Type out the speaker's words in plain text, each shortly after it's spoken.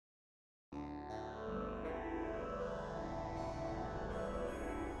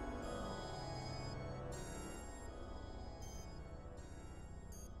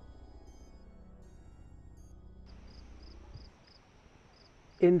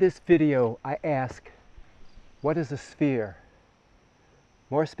In this video, I ask, what is a sphere?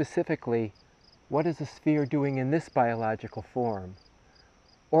 More specifically, what is a sphere doing in this biological form,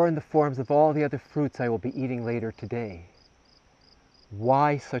 or in the forms of all the other fruits I will be eating later today?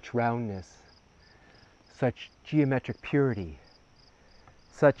 Why such roundness, such geometric purity,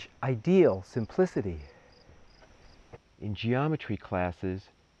 such ideal simplicity? In geometry classes,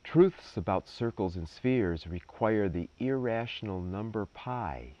 truths about circles and spheres require the irrational number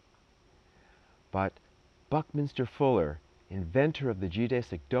pi. But Buckminster Fuller, inventor of the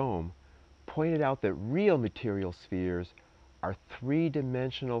geodesic dome, pointed out that real material spheres are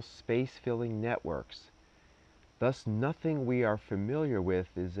three-dimensional space-filling networks. Thus, nothing we are familiar with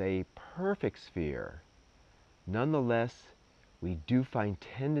is a perfect sphere. Nonetheless, we do find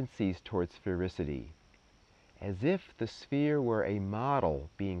tendencies towards sphericity, as if the sphere were a model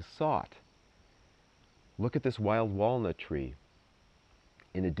being sought. Look at this wild walnut tree.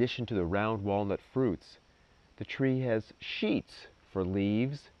 In addition to the round walnut fruits, the tree has sheets for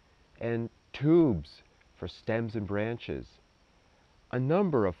leaves and tubes for stems and branches, a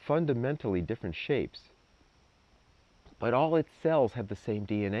number of fundamentally different shapes. But all its cells have the same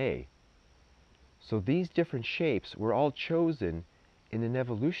DNA. So these different shapes were all chosen in an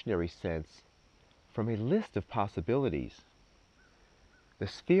evolutionary sense from a list of possibilities. The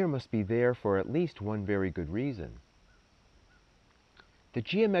sphere must be there for at least one very good reason. The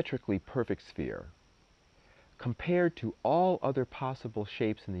geometrically perfect sphere, compared to all other possible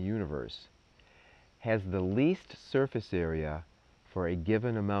shapes in the universe, has the least surface area for a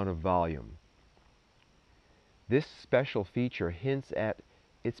given amount of volume. This special feature hints at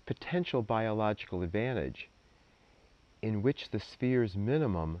its potential biological advantage, in which the sphere's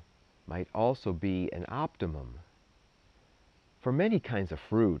minimum might also be an optimum. For many kinds of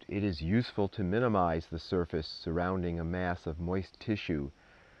fruit, it is useful to minimize the surface surrounding a mass of moist tissue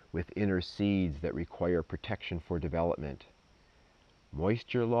with inner seeds that require protection for development.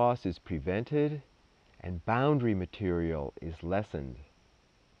 Moisture loss is prevented and boundary material is lessened.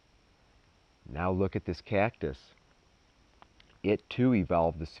 Now look at this cactus. It too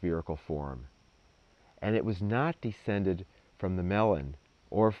evolved the spherical form, and it was not descended from the melon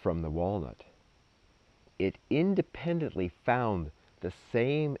or from the walnut. It independently found the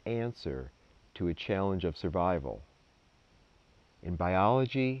same answer to a challenge of survival. In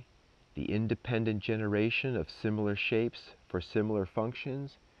biology, the independent generation of similar shapes for similar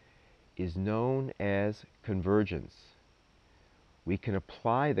functions is known as convergence. We can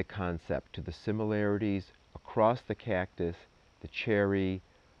apply the concept to the similarities across the cactus, the cherry,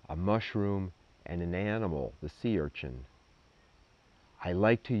 a mushroom, and an animal, the sea urchin. I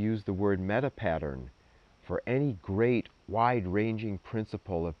like to use the word metapattern for any great, wide-ranging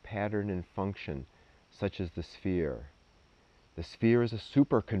principle of pattern and function, such as the sphere. The sphere is a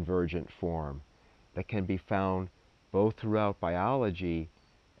superconvergent form that can be found both throughout biology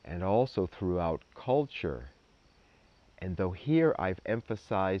and also throughout culture. And though here I've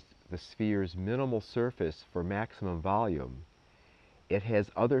emphasized the sphere's minimal surface for maximum volume, it has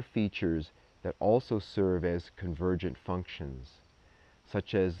other features that also serve as convergent functions,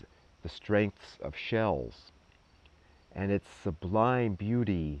 such as the strengths of shells, and its sublime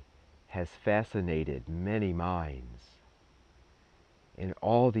beauty has fascinated many minds. In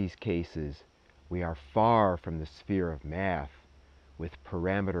all these cases, we are far from the sphere of math, with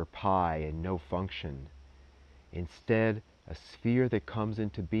parameter pi and no function. Instead, a sphere that comes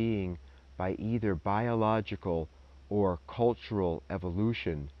into being by either biological or cultural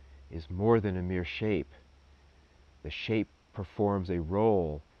evolution is more than a mere shape. The shape performs a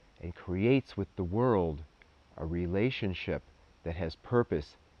role and creates with the world a relationship that has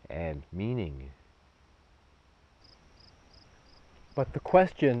purpose and meaning. But the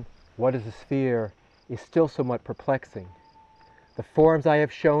question, what is a sphere, is still somewhat perplexing. The forms I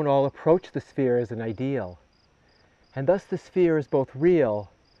have shown all approach the sphere as an ideal, and thus the sphere is both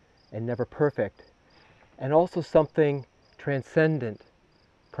real and never perfect, and also something transcendent,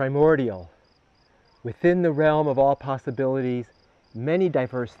 primordial. Within the realm of all possibilities, many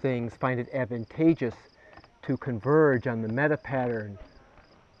diverse things find it advantageous to converge on the metapattern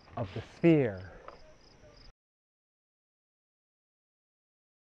of the sphere.